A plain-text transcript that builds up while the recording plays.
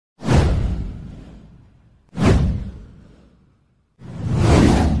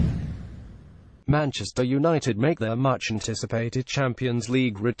Manchester United make their much-anticipated Champions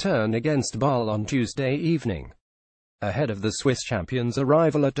League return against Basle on Tuesday evening. Ahead of the Swiss champions'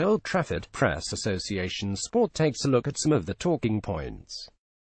 arrival at Old Trafford, Press Association Sport takes a look at some of the talking points.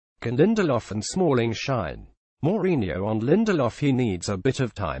 Can Lindelof and Smalling shine? Mourinho on Lindelof: he needs a bit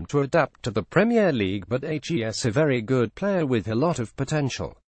of time to adapt to the Premier League, but he's a very good player with a lot of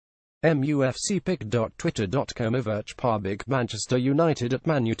potential. mufcpick.twitter.com Parbig Manchester United at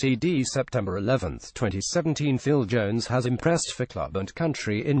Man Utd September 11, 2017. Phil Jones has impressed for club and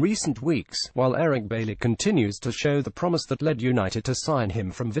country in recent weeks, while Eric Bailly continues to show the promise that led United to sign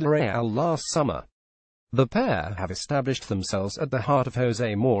him from Villarreal last summer. The pair have established themselves at the heart of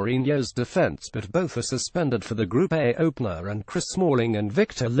Jose Mourinho's defense, but both are suspended for the Group A opener, and Chris Smalling and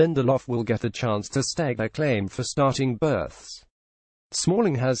Victor Lindelof will get a chance to stake their claim for starting berths.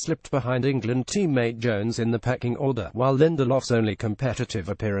 Smalling has slipped behind England teammate Jones in the pecking order, while Lindelof's only competitive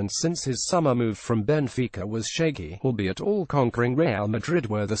appearance since his summer move from Benfica was shaky, albeit all-conquering Real Madrid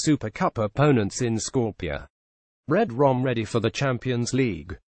were the Super Cup opponents in Skopje. Red Rom ready for the Champions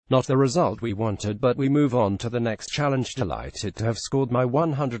League. Not the result we wanted, but we move on to the next challenge. Delighted to have scored my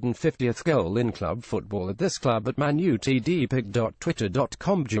 150th goal in club football at this club at Man Utd.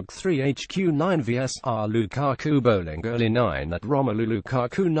 Pick.twitter.com Jug 3HQ9 vs.R Lukaku bowling early 9 at Romelu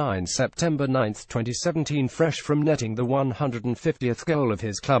Lukaku 9 September 9, 2017. Fresh from netting the 150th goal of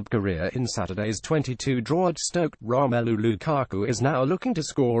his club career in Saturday's 22 draw at Stoke, Romelu Lukaku is now looking to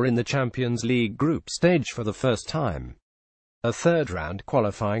score in the Champions League group stage for the first time. A third-round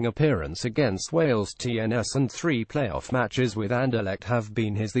qualifying appearance against Wales TNS and 3 playoff matches with Anderlecht have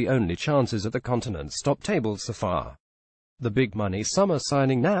been the only chances at the continent's top table so far. The big-money summer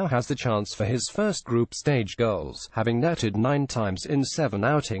signing now has the chance for his first group stage goals, having netted 9 times in 7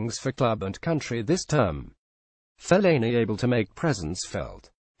 outings for club and country this term. Fellaini able to make presence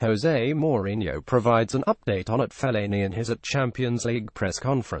felt. Jose Mourinho provides an update on Fellaini in his Champions League press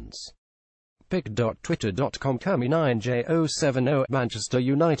conference. Pick.twitter.com Kami9J070 Manchester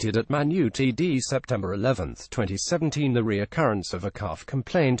United at Man Utd September 11, 2017. The reoccurrence of a calf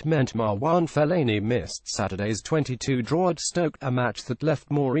complaint meant Marwan Fellaini missed Saturday's 22 draw at Stoke, a match that left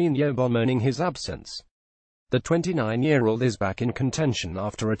Mourinho bemoaning his absence. The 29-year-old is back in contention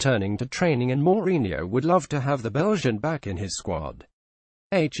after returning to training, and Mourinho would love to have the Belgian back in his squad.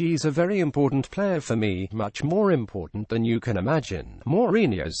 He's a very important player for me, much more important than you can imagine,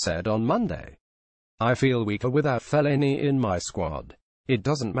 Mourinho said on Monday. I feel weaker without Fellaini in my squad. It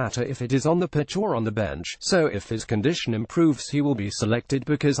doesn't matter if it is on the pitch or on the bench, so if his condition improves he will be selected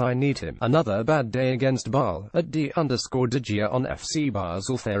because I need him. Another bad day against Basle, at D_Digia on FC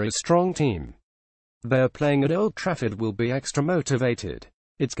Basle. They're a strong team. They're playing at Old Trafford, will be extra motivated.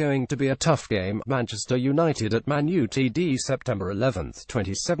 It's going to be a tough game. Manchester United at Man Utd September 11,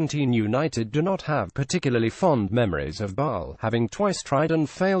 2017. United do not have particularly fond memories of Basle, having twice tried and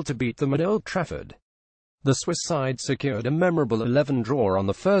failed to beat them at Old Trafford. The Swiss side secured a memorable 11 draw on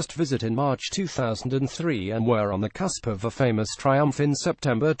the first visit in March 2003 and were on the cusp of a famous triumph in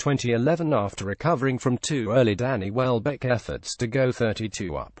September 2011 after recovering from 2 early Danny Welbeck efforts to go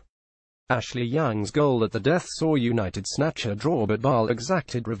 32 up. Ashley Young's goal at the death saw United snatch a draw, but Basle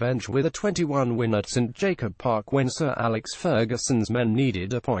exacted revenge with a 21 win at St Jacob Park when Sir Alex Ferguson's men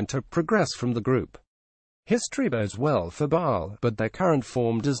needed a point to progress from the group. History bodes well for Basle, but their current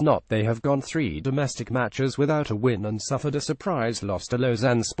form does not. They have gone 3 domestic matches without a win and suffered a surprise loss to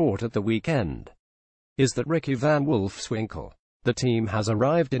Lausanne Sport at the weekend. Is that Ricky van Wolfswinkel? The team has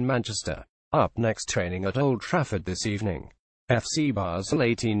arrived in Manchester. Up next, training at Old Trafford this evening. FC Basle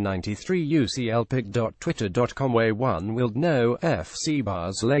 1893 UCL Pick.twitter.com Way 1 will know FC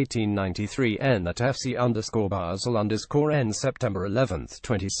Basle 1893 N at FC_Basle_N September 11,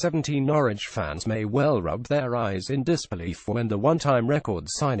 2017. Norwich fans may well rub their eyes in disbelief when the one-time record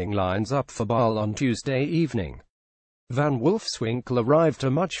signing lines up for Basle on Tuesday evening. Van Wolfswinkel arrived to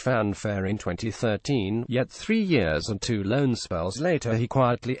much fanfare in 2013, yet 3 years and 2 loan spells later he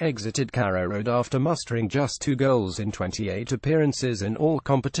quietly exited Carrow Road after mustering just 2 goals in 28 appearances in all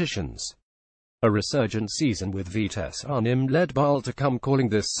competitions. A resurgent season with Vitesse Arnhem led Basle to come calling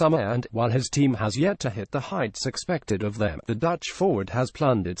this summer, and, while his team has yet to hit the heights expected of them, the Dutch forward has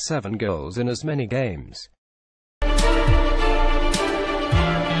plundered 7 goals in as many games.